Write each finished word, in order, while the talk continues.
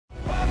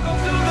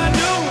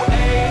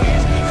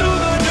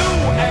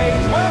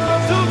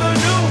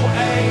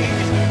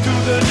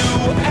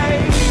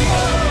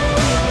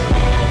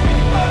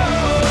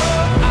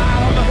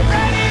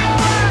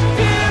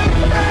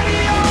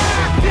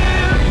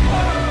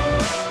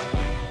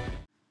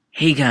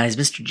Hey guys,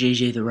 Mr.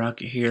 JJ the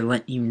Rocker here,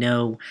 letting you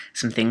know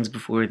some things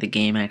before the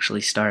game actually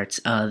starts.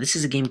 This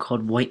is a game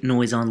called White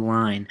Noise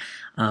Online.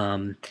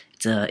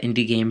 It's an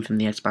indie game from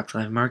the Xbox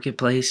Live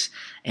Marketplace,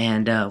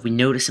 and we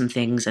noticed some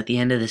things at the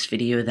end of this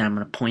video that I'm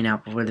going to point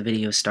out before the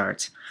video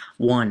starts.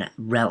 One,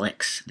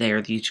 relics. They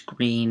are these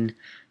green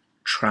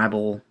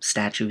tribal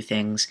statue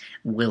things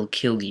will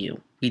kill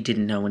you. We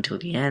didn't know until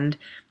the end,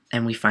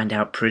 and we find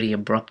out pretty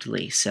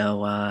abruptly,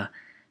 so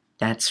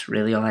that's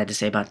really all I had to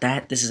say about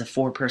that. This is a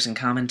 4-person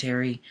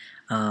commentary.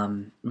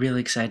 Really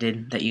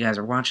excited that you guys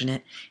are watching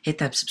it. Hit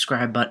that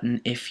subscribe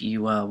button if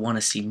you want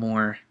to see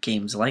more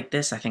games like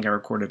this. I think I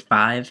recorded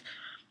 5.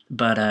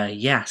 But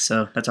yeah,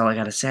 so that's all I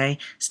got to say.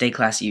 Stay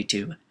classy,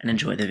 YouTube, and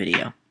enjoy the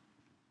video.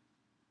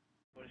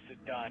 What does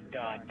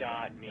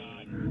the ...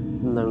 mean?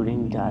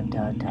 Loading ... Dude,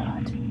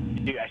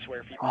 I swear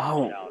if you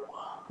Oh, out,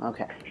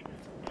 okay.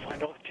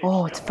 find all the tapes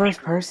Oh, it's now.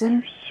 first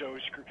person? So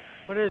screwed.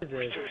 What is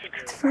this?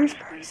 It's first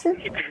person?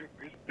 So screwed.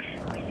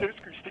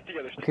 Stick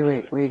together. Okay,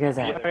 wait, where you guys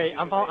at? Alright,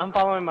 I'm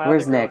following my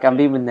Where's other Nick? girl. I'm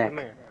being with Nick. Come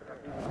here.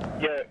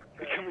 Yeah,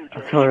 come here,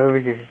 I'm coming over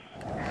here.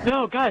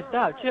 No, guys,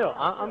 stop, chill.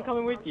 I'm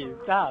coming with you.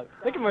 Stop.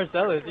 Look at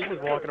Marcellus. He's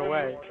just walking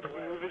away.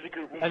 Move as a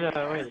group. I know,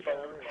 wait.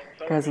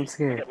 Guys, I'm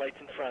scared. Got lights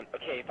in front.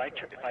 Okay, if I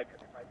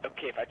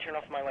turn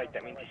off my light,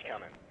 that means he's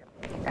coming.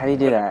 How do you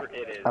do that?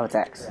 Whatever it is. Oh, it's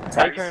X. It's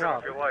I X. turn it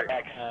off.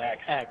 X.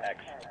 X.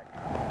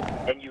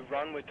 And you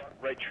run with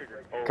right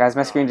trigger. Oh, Guys,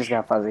 my screen just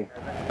got fuzzy.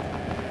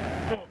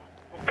 Oh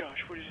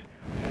gosh, what is it?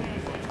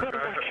 Oh my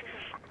gosh.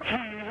 Oh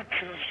my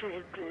gosh, oh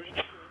my gosh.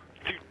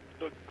 Dude,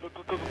 look.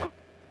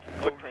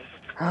 Look, Prince.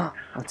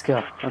 Let's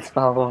go. Let's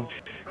follow him.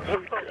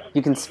 Oh, God.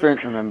 You can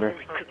sprint, remember.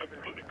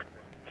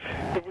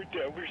 But we're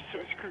dead, we're so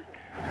screwed.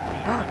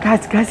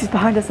 Guys, he's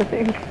behind us, I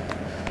think.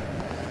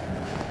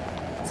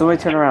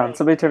 Somebody turn around.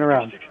 Somebody turn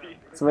around.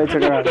 Somebody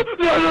turn around.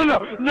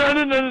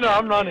 No,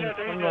 I'm running.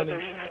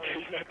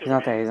 He's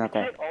not there. He's not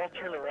there. We can't all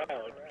turn around.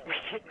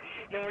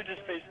 Now we're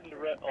just facing the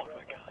red. Oh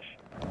my gosh.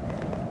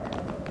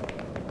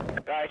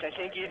 Guys, I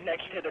think he's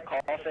next to the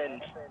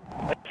coffins.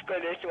 Let's go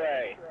this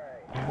way.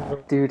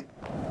 Dude,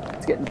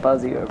 it's getting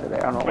fuzzy over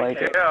there. I don't like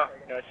it. No,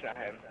 it's not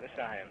him. It's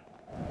not him.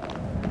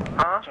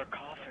 Huh? It's our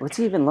coffin. What's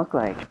he even look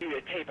like? Dude,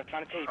 it's tape. I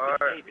found a tape.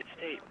 Alright. It's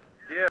tape.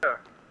 Yeah.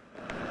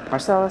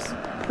 Marcellus,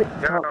 quit.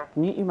 Yeah. Talk.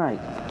 Mute your mic.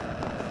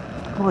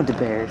 Come on, to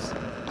Bears.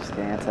 Just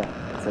kidding. It's a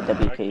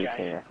WKUK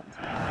reference.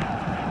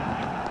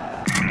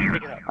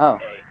 Pick it up. Oh,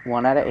 Hey.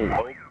 1 out of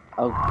 8.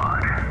 Oh.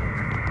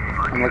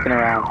 I'm looking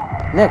around.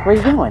 Nick, where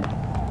you going?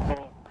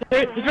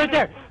 Hey, he's right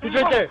there.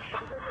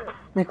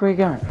 Nick, where you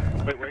going?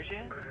 Wait, where's he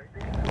at?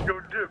 Yo,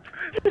 dip.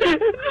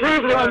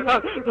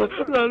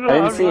 No, I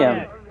didn't see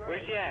him.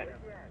 Where's he at?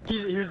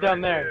 He was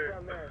down there.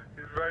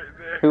 He's right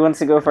there. Who wants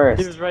to go He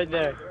first? was right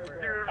there. He was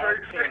I right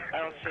don't see him. there. I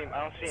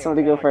don't see him.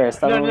 Somebody go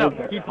first. I don't No.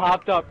 know. He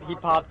popped up,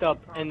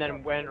 and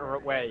then went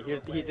away.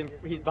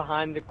 He's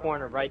behind the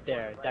corner, right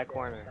there. That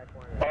corner.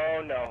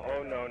 Oh no.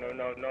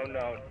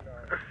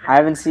 I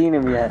haven't seen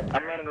him yet.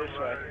 I'm running this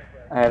way.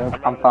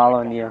 Alright, I'm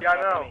following you. Yeah, I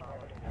know.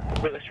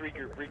 Wait, let's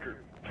regroup.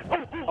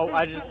 Oh,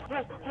 I just.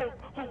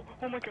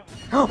 Oh my god.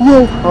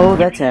 Whoa! Oh,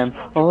 that's him.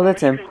 Oh,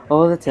 that's him.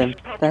 Oh, that's him.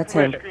 That's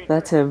him.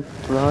 That's him.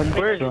 Run,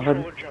 Where is he?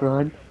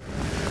 run.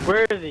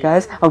 Where is he?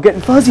 Guys, I'm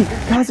getting fuzzy.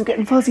 Guys, I'm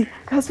getting fuzzy.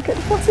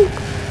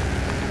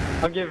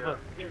 I'm giving him.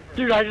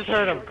 Dude, I just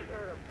heard him.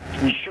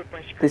 He shook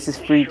my screen. This is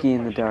freaky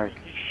in the dark.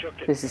 He shook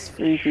it. This is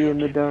freaky in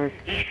the dark.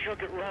 He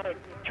shook it, run.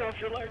 Turn off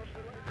your lights.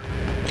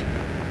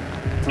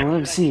 Don't let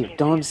him see you.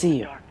 Don't let him see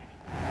you.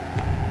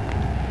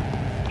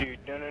 Dude,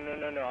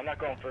 no. I'm not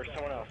going first.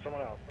 Someone else.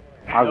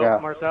 I'll Nope, go.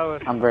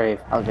 Marcellus. I'm brave.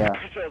 I'll go.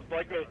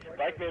 Black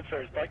man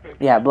first.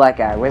 Yeah, black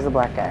guy. Where's the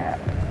black guy at?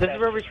 This is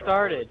where we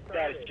started.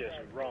 That is just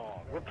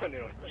wrong. We're putting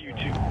it on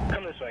YouTube.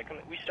 Come this way.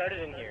 We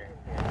started in here.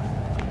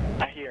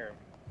 I hear him.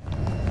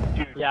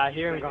 Dude. Yeah, I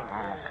hear him going.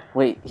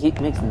 Wait, he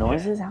makes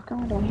noises? How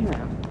come I don't hear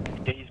him?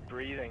 Yeah, he's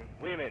breathing.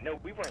 Wait a minute. No,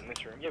 we weren't in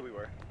this room. Yeah, we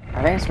were.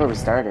 I think that's where we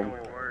started.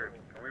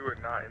 We were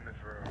not in this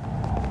room.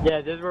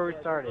 Yeah, this is where we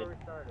started.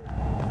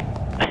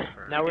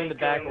 Now we're in the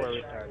back where we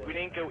We started.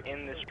 didn't go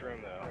in this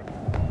room though.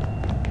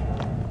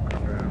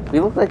 We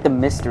look like the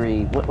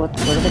mystery. What are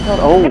they called?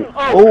 Oh.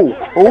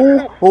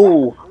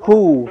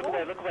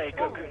 Look away.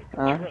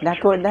 Go. Not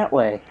going that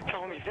way.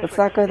 Follow me. This Let's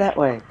way. not go that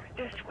way.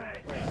 This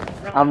way.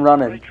 Run. I'm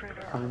running. Right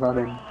trigger. I'm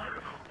running.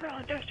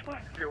 Run this way.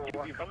 Yo,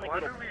 You run like why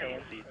little do we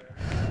pansies.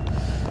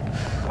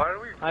 Why do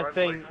we I run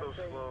think- like so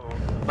slow?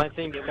 My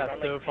thing just got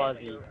so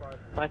fuzzy.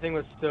 My thing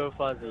was so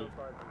fuzzy.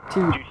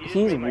 Dude,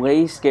 he's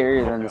way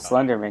scarier than the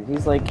Slenderman.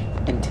 He's like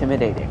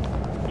intimidating.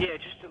 Yeah,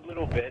 just a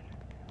little bit.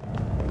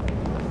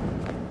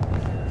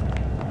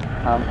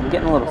 I'm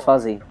getting a little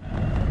fuzzy.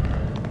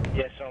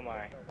 Yeah, so am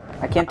I.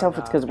 I can't tell if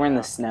it's because we're in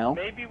the snow.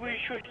 Maybe we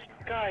should,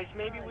 guys,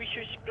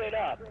 split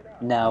up.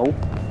 No.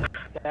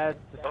 That's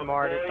the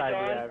smartest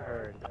idea I've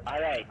heard.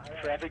 Alright,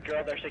 for every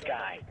girl there's a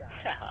guy.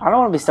 I don't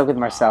want to be stuck with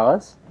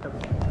Marcellus.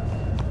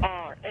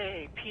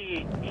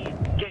 R-A-P-E,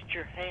 get your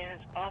your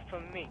hands off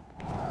of me.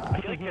 I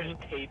feel like there's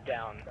tape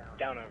down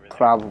over there.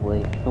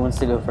 Probably. Who wants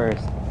to go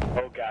first?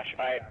 Oh gosh.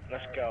 Alright,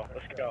 let's go.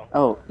 Let's go.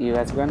 Oh, you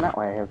guys are going that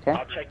way, okay?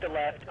 I'll check the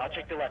left.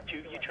 Two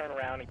of you turn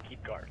around and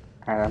keep guard.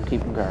 Alright, I'm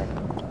keeping guard.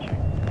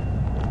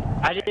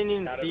 I didn't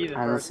even see the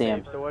I don't first see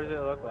him. tape, so what does it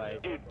look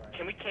like? Dude,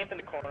 can we camp in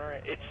the corner?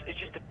 It's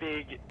just a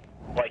big,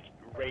 like,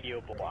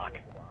 radio block.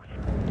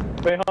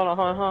 Wait, hold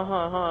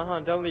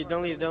on. Don't leave.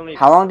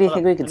 How long do you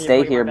Hold think up. we can I need to stay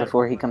put here my-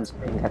 before he comes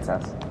and gets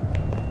us?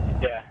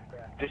 Yeah.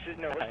 This is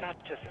it's not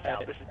just a foul.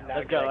 This is not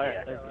Let's a go, good alright.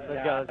 idea.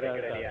 Let's go.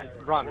 Good idea.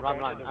 Just run.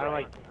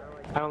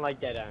 I don't like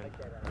dead ends.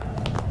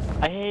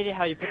 I hate it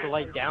how you put the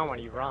light down when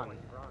you run.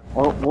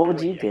 Well, what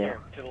would you do? Here,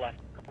 to the left.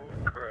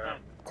 Crap.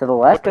 To the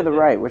left or the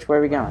right? Which way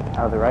are we going?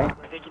 Oh, the right?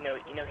 I think you know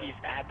he's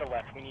at the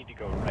left. We need to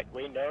go right.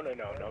 Wait, no.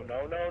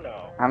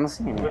 I don't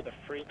see him. Where the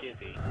freak is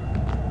he?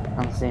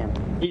 I don't see him.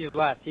 He's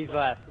left.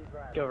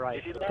 Go right.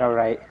 Is he left? Go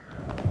right.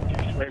 Dude,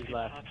 swear He's if he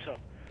left. pops up.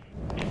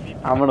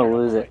 I'm gonna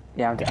lose it.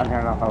 Yeah, I'm turning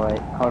off my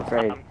light. I'm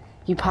afraid.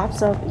 He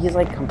pops up, he's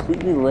like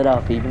completely lit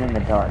up even in the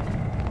dark.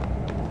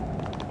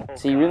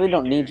 So you really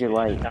don't need your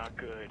light. Not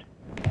good.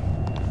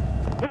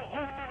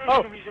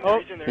 Oh,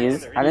 He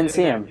is? I didn't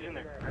see him.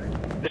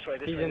 This way.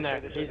 He's in there.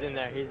 This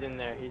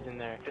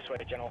way,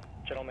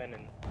 gentlemen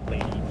and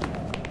ladies.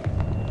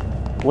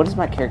 What is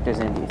my character's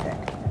name, do you think?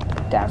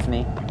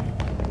 Daphne?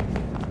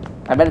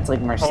 I bet it's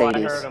like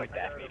Mercedes. heard him.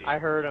 I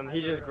heard him.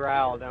 He just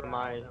growled at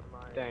my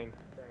thing.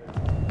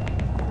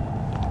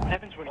 What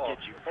happens when he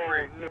gets you?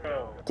 Oh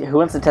no. Dude, who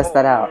wants to test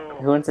that out?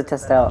 Who wants to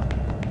test out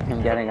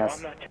him getting I'm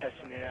us? not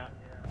testing it out.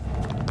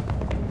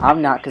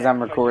 I'm not, because I'm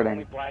Only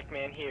recording. black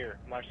man here,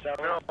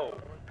 Marcelo. No.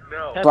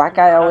 Black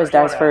guy always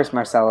dies first,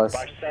 Marcellus.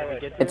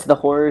 Marcellus. It's the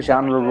horror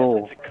genre Marcellus,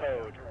 rule. It's a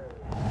code.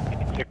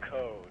 It's a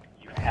code.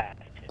 You have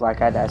to. Black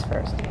guy dies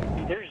first.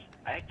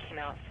 I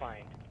cannot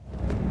find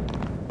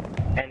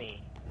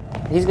any.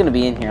 He's gonna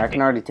be in here, I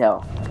can already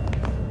tell.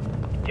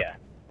 Yeah.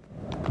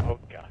 Oh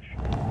gosh.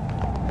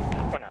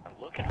 We're not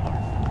looking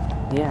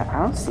hard. Yeah, I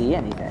don't see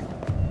anything.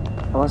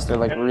 Unless they're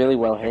like really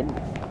well hidden.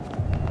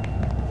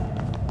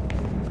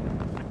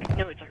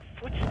 No, it's our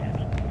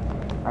footsteps.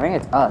 I think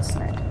it's us,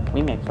 Nick.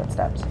 We make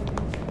footsteps.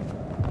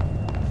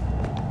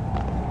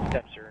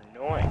 Steps are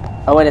annoying.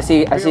 Oh wait, I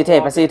see a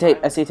tape.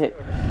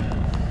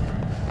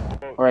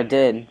 Or I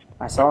did.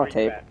 I saw a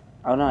tape.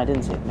 Oh no, I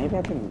didn't see it. Maybe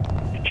I didn't.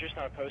 It's just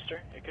not a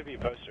poster. It could be a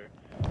poster.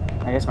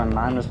 I guess my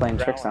mind was playing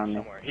tricks on me.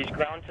 Somewhere. He's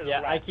ground to the Yeah,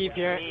 left. I keep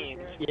hearing.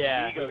 Means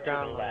Yeah, we go he's to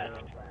ground the to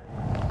left.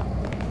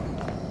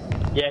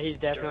 Yeah, he's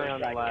definitely on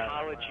the left.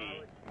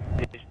 Psychology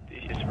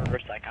is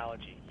reverse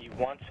psychology. He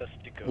wants us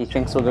to go. He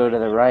thinks we'll go to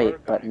the right,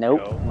 but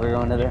nope, we're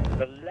going to the...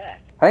 The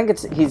left. I think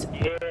he's...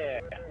 Yeah.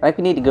 I think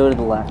we need to go to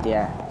the left,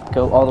 yeah.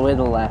 Go all the way to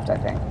the left, I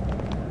think.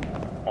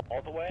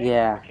 All the way?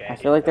 Yeah, Okay. I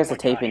feel like there's Oh a my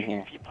tape gosh, in here.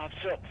 If he pops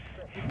up.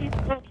 If he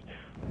pops...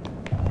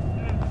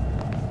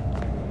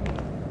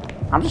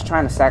 I'm just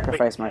trying to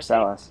sacrifice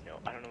Marcellus. No,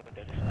 I don't know what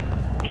that is.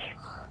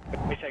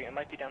 Wait a second, it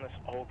might be down this...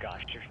 Oh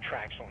gosh, there's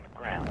tracks on the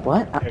ground.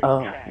 What?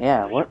 Oh,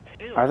 yeah, what?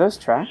 Are those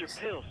Those tracks?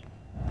 are pills.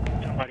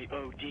 Somebody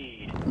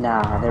OD'd.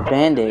 Nah, they're Those are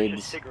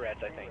Band-Aids.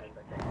 cigarettes, I think.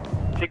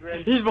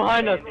 Cigarettes. He's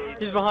behind us. Band-Aids.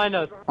 He's behind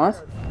us.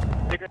 What?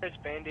 Cigarettes,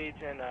 Band-Aids,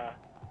 and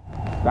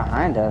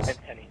Behind us?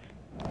 pennies.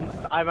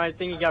 I might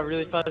think he got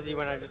really fuzzy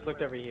when I just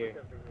looked over here.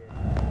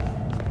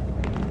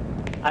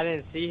 I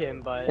didn't see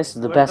him, but This is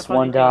the where's best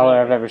fuzzy $1 thing?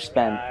 I've ever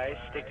spent. Guys,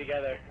 stick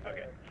together.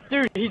 Okay.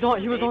 Dude, he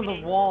was on the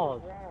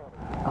walls.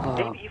 Oh,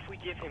 Maybe if we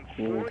give him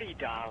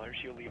 $40,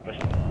 he'll leave us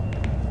alone.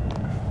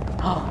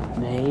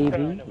 maybe.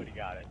 Nobody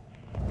got it.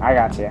 I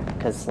got you,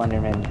 because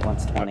Slenderman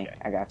wants 20. Okay.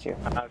 I got you.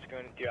 I was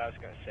gonna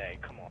say,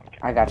 come on.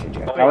 I got you,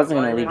 Joe. Oh, I wasn't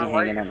my gonna leave you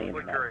light hanging is on the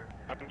internet. flickering.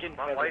 I'm getting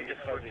My fuzzy. light is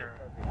fuzzy. flickering.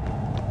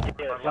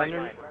 Yeah,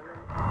 Slender-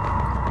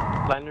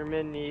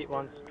 Slenderman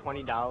wants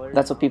 $20.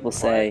 That's what people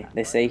say.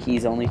 They say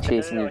he's only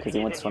chasing you because he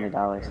wants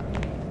 $20.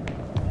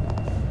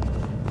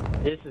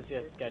 This is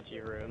a sketchy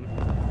room.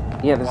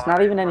 Yeah, there's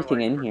not even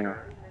anything in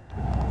here.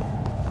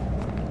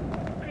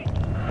 This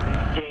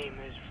game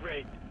is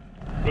rigged.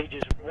 They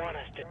just want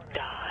us to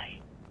die.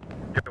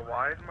 Dude,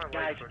 why is my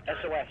Guys, light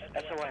flickering?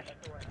 SOS.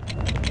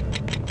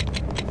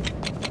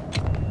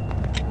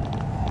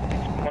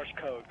 Morse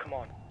code, come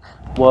on.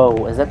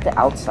 Whoa, is that the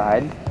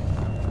outside?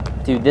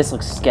 Dude, this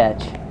looks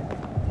sketch.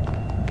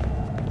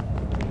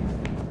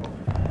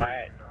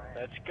 Alright,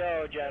 let's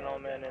go,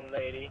 gentlemen and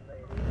lady.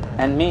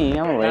 And me,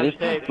 I'm a lady.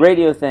 Tape.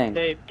 Radio thing.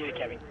 Tape. Get it,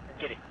 Kevin.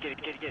 Get it.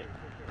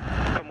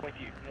 Come with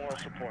you. Moral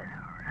support.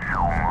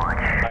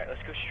 Alright,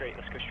 let's go straight.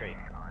 Dude,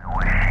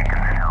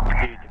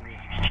 the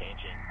music's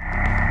changing. I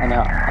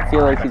know. I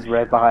feel like he's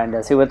right behind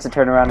us. Who wants to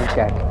turn around and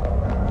check?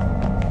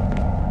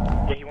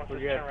 Yeah, he wants us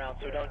to good. turn around,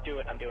 so don't do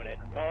it. I'm doing it.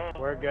 Oh.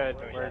 We're good.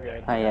 We're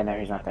good. Oh yeah, no,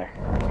 he's not there.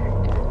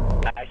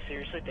 I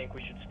seriously think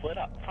we should split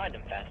up. Find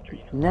him faster,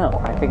 you know. No,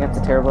 I think that's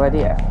a terrible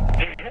idea.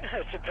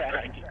 That's a bad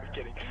idea. I'm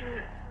kidding.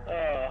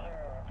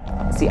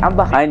 See, I'm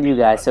behind you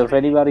guys, so if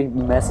anybody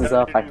messes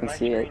up, I can my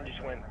see it. screen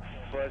just went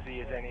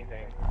fuzzy as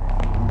anything.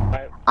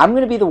 I'm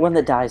gonna be the one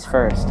that dies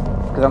first,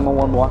 because I'm the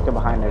one walking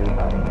behind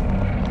everybody.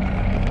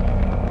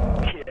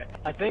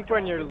 I think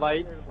when your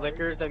light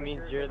flickers, that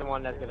means you're the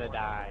one that's gonna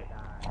die.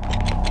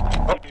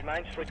 Oh, dude,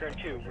 mine's flickering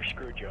too. We're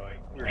screwed, Joey.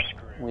 We're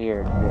screwed.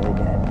 Weird, really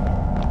dead.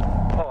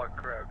 Oh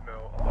crap,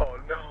 no. Oh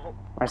no.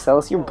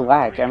 Marcellus, you're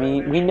black. I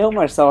mean, we know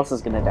Marcellus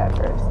is gonna die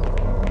first.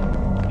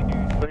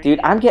 Dude,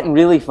 I'm getting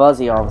really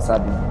fuzzy all of a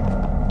sudden.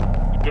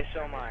 Yes,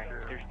 so am I.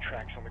 There's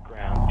tracks on the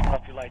ground. Turn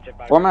off your lights,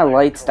 everybody. Or my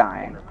light's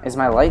dying. Is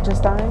my light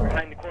just dying?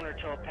 Behind the corner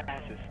till it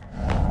passes.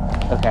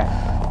 Okay.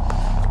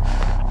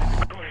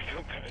 Corner till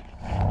it passes.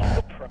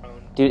 You're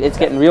prone. Dude, it's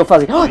getting real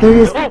fuzzy. Oh, there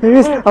he is! There he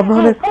is! I'm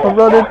running! I'm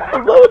running!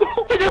 I'm running!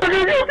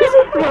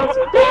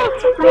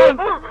 Run.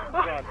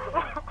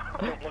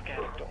 Don't look at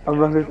it. Don't. I'm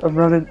running! I'm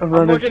running! I'm I'm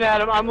running! looking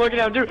at him. I'm looking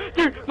at him.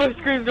 Dude, my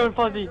screen's going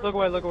fuzzy. Look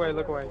away. Look away.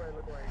 Look away.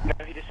 No,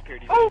 he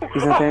disappeared.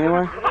 He's not there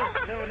anymore?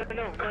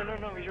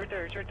 No. He's right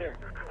there. He's right there.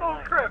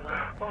 Oh crap.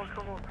 Oh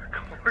come on.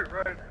 Come on,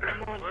 right.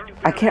 Come on, you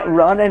I can't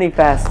run any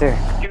faster.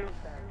 Your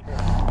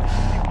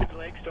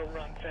legs don't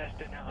run fast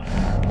enough.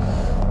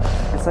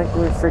 It's like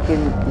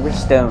we're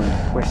stoned.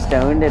 We're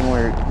stoned and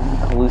we're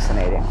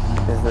hallucinating.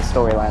 This is the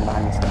storyline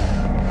behind the stone.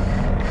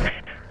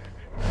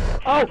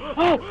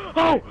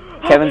 Oh!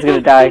 Kevin's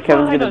gonna die.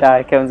 Kevin's gonna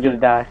die. Kevin's gonna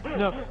die.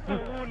 No.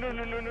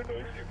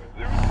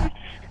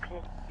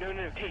 No.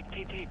 No,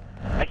 tape.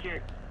 I hear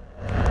it.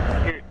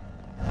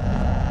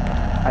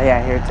 Oh yeah,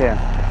 I hear it too.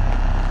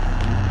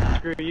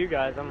 Screw you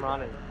guys. I'm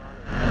running.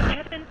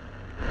 Kevin,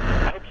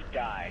 I hope you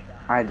die.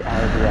 I do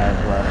that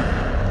as well.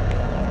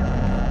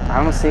 I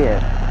don't see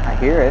it. I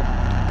hear it.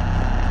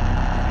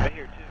 I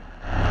hear it too.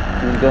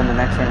 You can go in the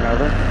next room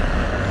over.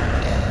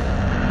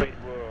 Wait,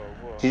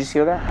 whoa. Did you just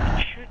hear that?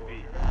 It should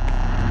be.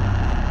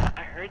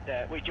 I heard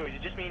that. Wait, Joey, is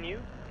it just me and you?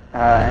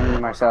 And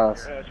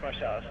Marcellus. It's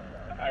Marcellus.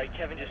 Alright,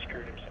 Kevin just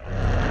screwed himself.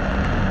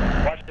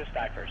 Watch this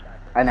die first.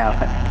 I know.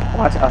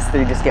 Watch us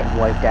three just get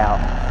wiped out.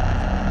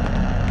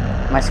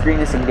 My screen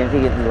is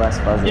significantly less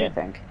fuzzy, I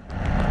think.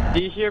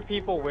 Do you hear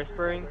people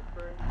whispering?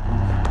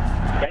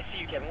 I see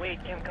you, Kevin.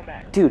 Wait, Kevin, come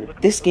back. Dude,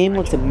 this game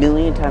looks a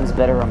million times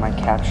better on my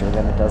capture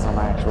than it does on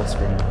my actual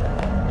screen.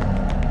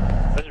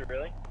 Was it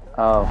really?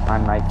 Oh, my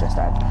mic just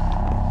died.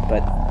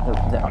 But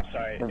I'm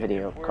sorry. the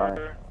video If card.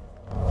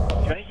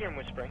 Do I hear him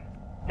whispering?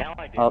 Now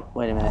I do. Oh,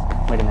 wait a minute.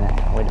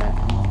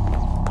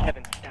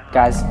 Kevin, stop.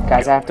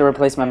 Guys, I have to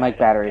replace my mic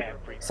battery.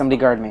 Somebody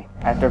guard me.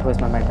 I have to replace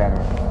my mic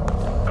battery.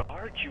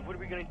 Guard you? What are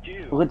we gonna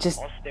do? Well, just...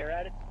 I'll stare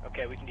at it?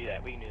 Okay, we can do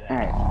that.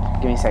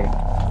 Alright, give me a second.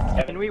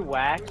 Can we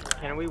whack?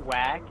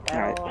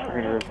 Alright,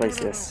 we're gonna replace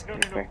this real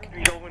quick.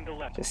 Go in the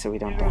left. Just so we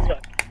don't Go in the die.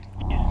 left.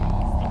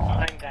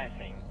 Behind that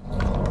thing.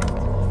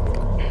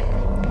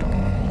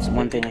 It's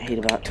one thing I hate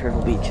about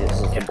Turtle Beaches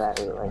is the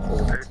battery life.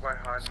 Take my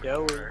hand.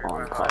 Joey. Take my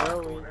On call.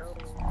 hand.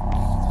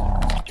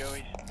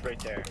 Joey's right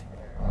there.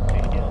 There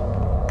he is.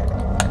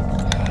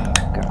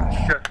 Gosh.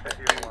 Just hit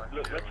you once.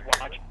 Look,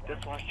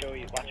 let's watch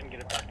Joey. Watch him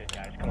get abducted,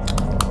 guys. Come on.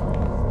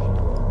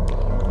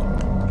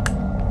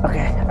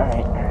 Okay,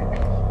 alright.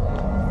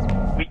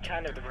 We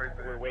kind of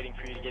were waiting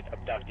for you to get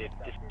abducted.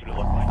 Just to look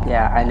like.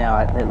 Yeah, I know.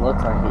 It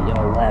looked like it.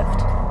 Y'all left.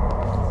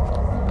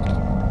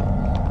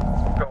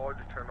 Go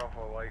just turn off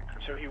the light.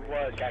 So he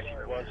was, guys. He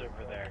was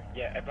over there.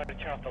 Yeah, everybody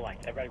turn off the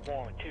lights. Everybody,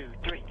 1, 2,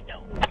 3.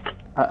 No.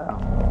 Uh-oh.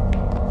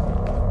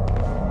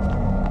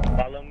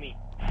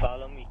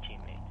 Follow me,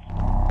 teammates.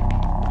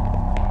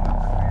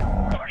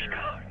 Morse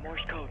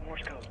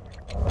code.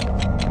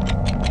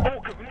 Oh,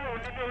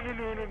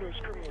 no,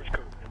 screw Morse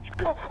code.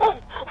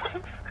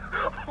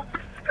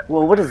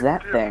 Well, what is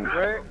that thing?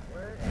 Where?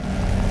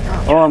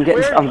 Oh, I'm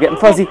getting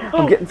fuzzy.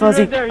 I'm getting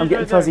fuzzy. I'm getting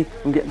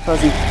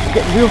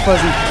real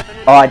fuzzy.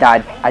 Oh, I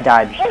died.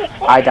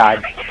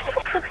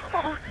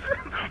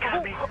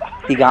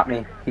 He got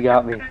me.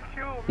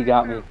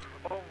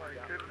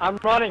 I'm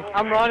running.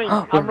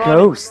 We're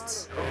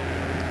ghosts.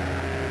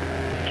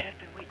 Kevin,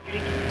 wait, you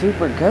didn't Dude,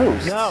 we're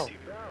ghosts. No.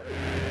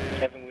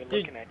 Kevin, we're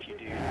looking at you,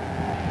 dude.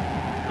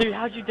 Dude,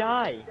 how'd you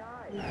die?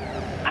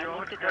 I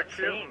looked at that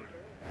thing.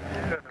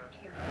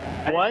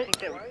 What?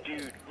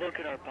 Dude, look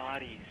at our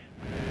bodies.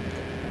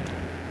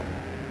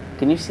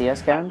 Can you see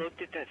us, I Kevin?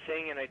 looked at that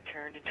thing and I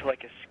turned into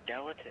like a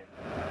skeleton.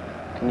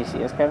 Can you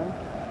see us, Kevin?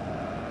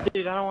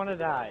 Dude, I don't want to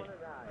die.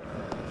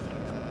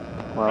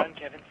 Well, Run,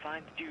 Kevin,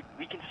 find, dude,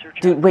 we can search.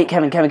 dude, wait,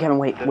 Kevin,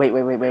 wait.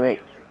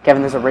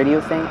 Kevin, there's a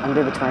radio thing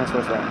under the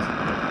Tyrannosaurus Rex.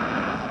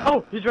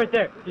 Oh, he's right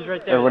there.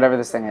 Or whatever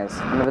this thing is.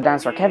 Under the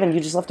dinosaur. Kevin, you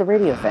just left a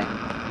radio thing.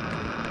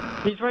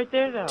 He's right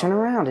there, though. Turn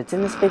around. It's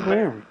in this big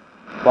room.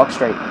 Walk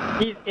straight.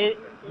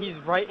 He's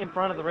right in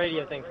front of the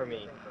radio thing for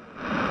me.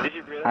 Is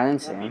it really? I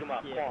didn't see We'll beat him. him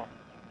up. Yeah. Come on.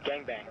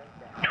 Gangbang.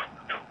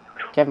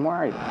 Kevin, where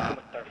are you? With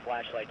our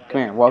flashlights.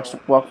 Come here.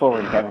 Walk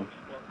forward, Kevin.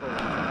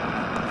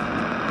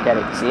 Get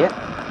it. See it?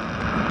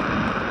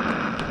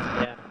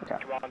 Yeah. Okay.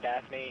 Come on,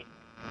 Daphne.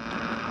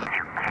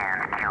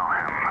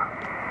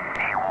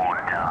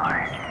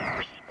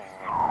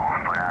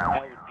 Respawn.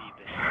 That would be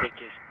the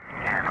sickest.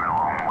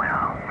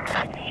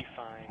 If she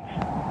finds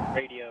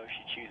radio,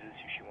 she chooses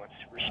who she wants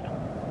to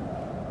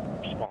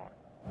respawn.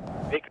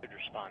 They could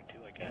respond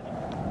too, I guess.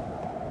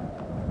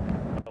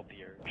 Help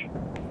the urge.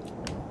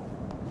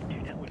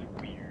 Dude, that was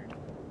weird.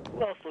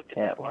 Who else looked at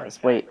Yeah, that it was.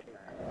 artifact? Wait,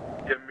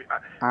 Give me.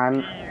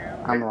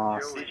 I'm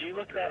lost. Did you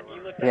look at?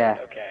 You looked Yeah. at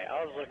it? Okay,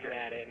 I was looking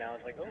at it and I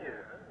was like, oh.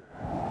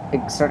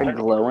 It started Starting to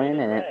glowing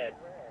green and it. red.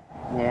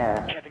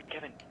 Yeah.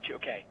 Kevin,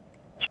 okay.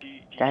 Do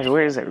you Guys, see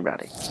where us? is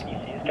everybody? Can you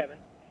see us, Kevin?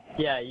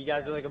 Yeah, you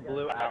guys are like a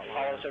blue Follow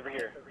outline. us over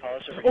here. Follow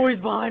us over Oh, here. he's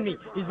behind me.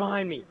 He's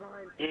behind me.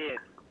 Yeah,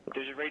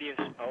 there's a radio.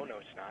 Oh no,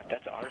 it's not.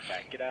 That's an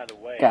artifact. Get out of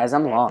the way. Guys,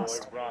 I'm Run,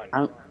 lost. Boy, run.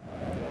 I'm I'm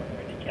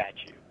going to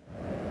catch you.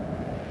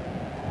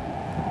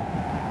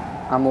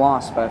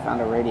 lost, but I found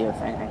a radio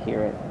thing. I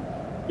hear it.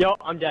 Yo,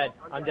 I'm dead.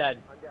 I'm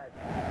dead.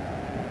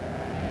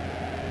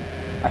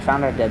 I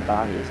found our dead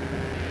bodies.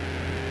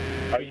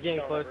 He's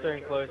getting closer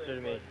and closer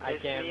to me. I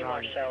It's can't me,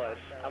 run. Marcellus.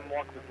 I'm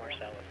walking with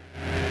Marcellus.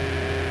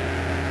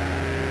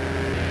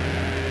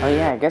 Oh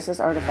yeah, I guess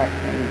this artifact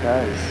thing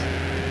does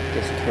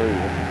just kill you.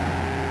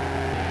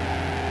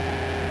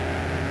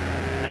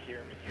 I hear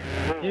him in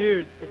here.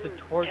 Dude, it's a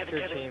torture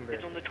Kevin, chamber.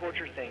 it's on the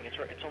torture thing. It's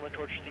on the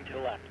torture thing to the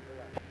left.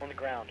 On the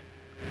ground.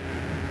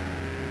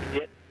 See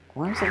it?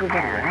 Why is everybody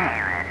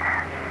alive?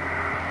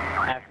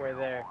 Halfway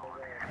there.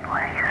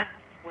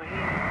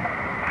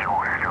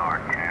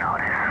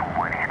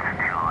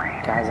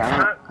 Guys,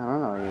 I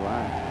don't know where you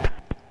are.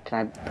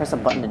 Can I press a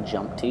button to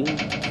jump to you?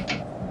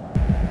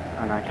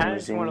 Oh no, I I can kind of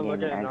just resume want to the look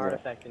game at and an exit.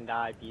 artifact and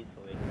die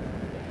peacefully.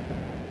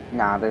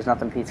 Nah, there's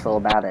nothing peaceful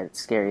about it. It's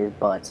scary as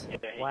butts. Yeah,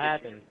 he What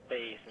gets in happened? your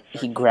face and He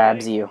starts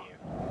grabs fighting you.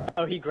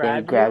 Oh, he Yeah, he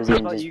grabs grabs you I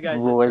and thought just you guys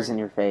roars turned- in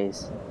your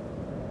face.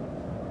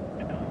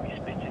 No, he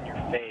spits in your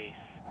face.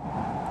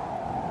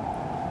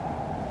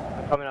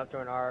 I'm coming up to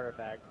an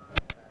artifact.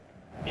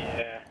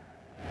 Yeah.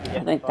 I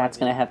think that's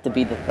gonna have to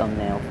be the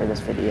thumbnail for this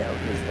video,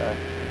 is the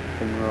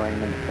him roaring in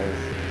the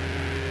face.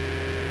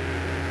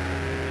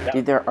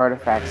 Dude, there are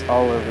artifacts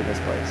all over this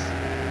place.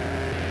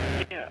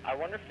 Yeah, I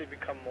wonder if they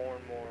become more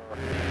and more.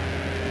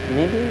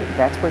 Maybe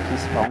that's where he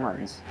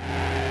spawns.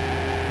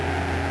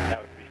 That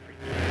would be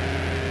freaky.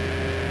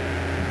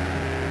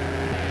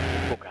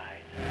 Oh,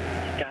 guys.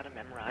 You gotta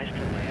memorize the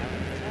layout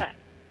of that.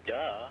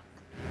 Duh.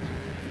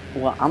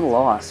 Well, I'm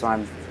lost, so I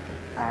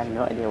have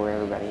no idea where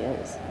everybody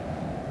is.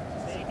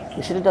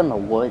 We should have done the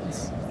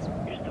woods.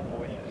 Use the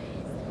voices.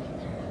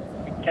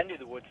 We can do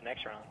the woods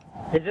next round.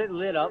 Is it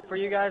lit up for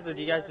you guys, or do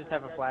you guys just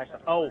have a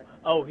flashlight?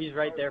 Oh, he's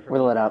right there for We're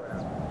me. lit up.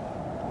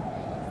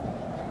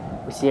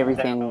 We see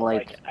everything No,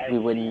 like I we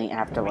would in see- the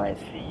afterlife.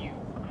 We can see you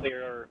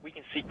clearer. We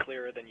can see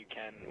clearer than you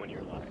can when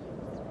you're alive.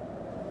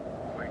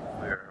 We can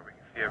clear. We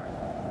can see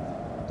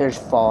everything. There's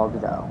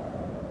fog though,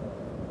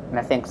 and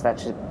I think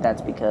that's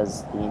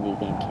because the indie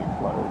game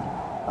can't load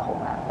the whole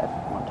map at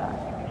one time.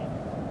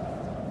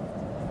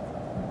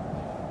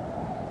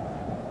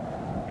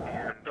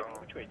 And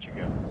Which way did you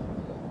go?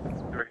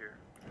 right here.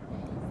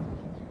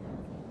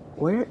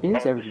 Where is This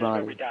is where we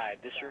everybody? died.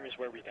 This room is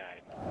where we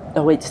died.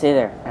 Oh wait, stay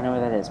there. I know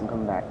where that is. I'm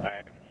coming back.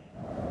 Alright.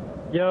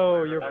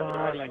 Yo, your That was the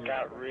one body. that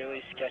got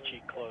really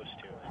sketchy close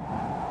to us.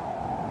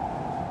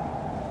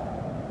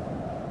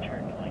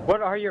 Turned like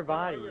What are your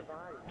bodies?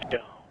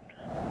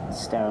 stone.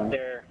 Stone.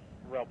 They're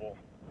rubble.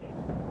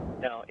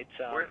 No, it's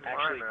Where's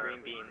actually mine at?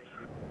 green beans.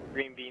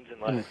 Green beans and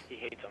lettuce. He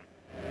hates them.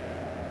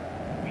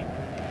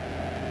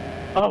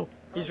 Oh,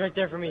 he's right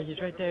there for me. He's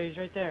right there. He's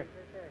right there.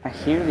 I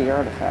hear the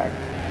artifact.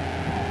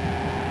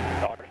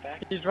 The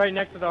artifact. He's right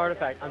next to the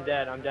artifact. I'm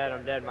dead. I'm dead.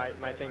 I'm dead. My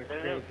screen's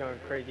going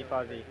crazy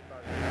fuzzy.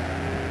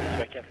 This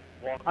way, Kevin.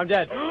 Walk. I'm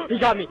dead. He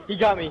got me. He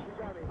got me.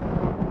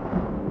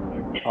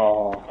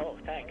 Oh, Oh,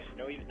 thanks.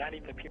 No, even not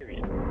even a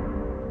period.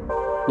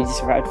 we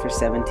survived for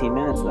 17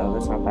 minutes though.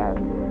 That's not bad.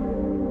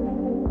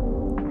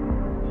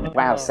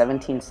 Wow,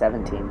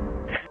 17-17.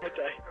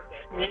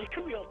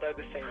 We all died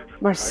the same.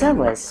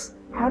 Marcellus,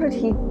 how did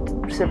he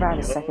survive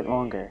a second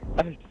longer?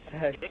 I'm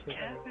dead.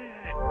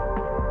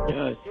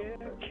 Yes.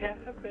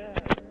 Kevin.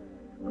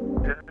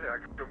 Yeah, I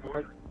can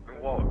move and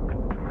walk.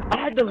 I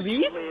had to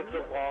leave? Live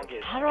the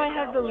longest. How do I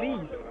have to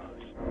leave?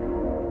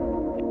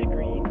 The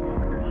green.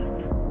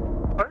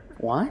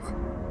 What?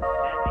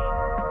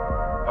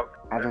 Oh,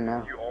 I don't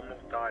know. You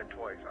almost died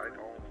twice. I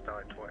almost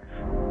died twice.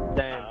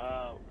 Damn.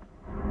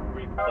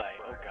 Replay.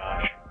 Oh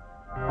gosh.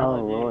 Oh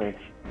lord.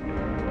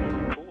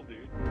 Cool,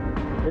 dude.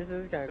 This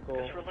is kind of cool.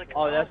 Because we're like-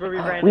 Oh, that's where we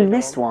ran We into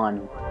missed him. one.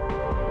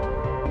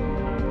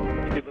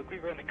 Dude, look, we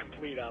ran the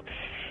complete opposite.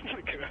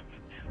 Look at us.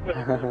 What a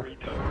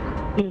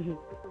retard. Dude,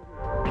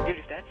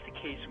 if that's the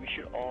case, we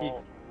should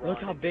all. Look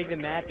run how in big the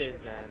different map is,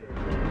 directions.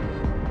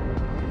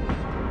 man.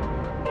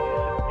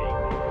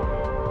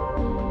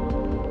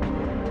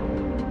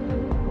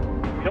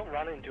 We don't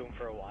run into him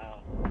for a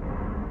while.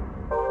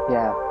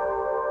 Yeah.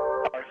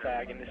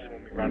 Artifact, and this is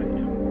when we run into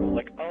him. We're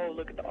like, oh,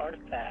 look at the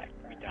artifact.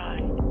 We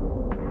died.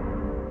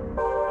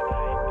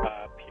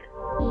 Up here.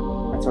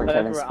 That's where That's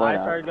Kevin where split I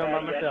up. started going by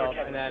Yeah, that's myself,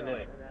 where and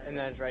Kevin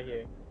then it's right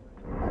here.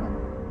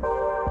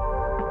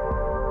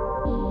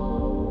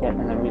 Yep,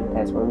 and then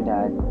that's where we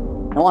died.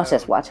 Now watch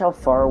this. Watch how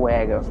far away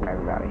I go from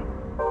everybody.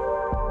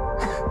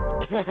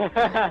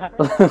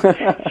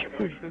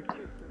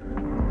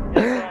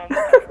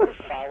 We're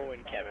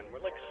following Kevin. We're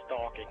like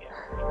stalking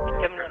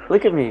him. Kevin,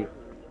 Look at me.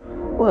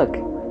 Look. we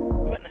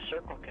went in a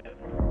circle, Kevin.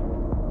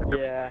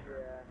 Yeah.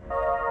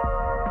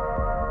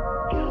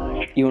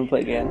 You want to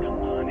play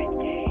again?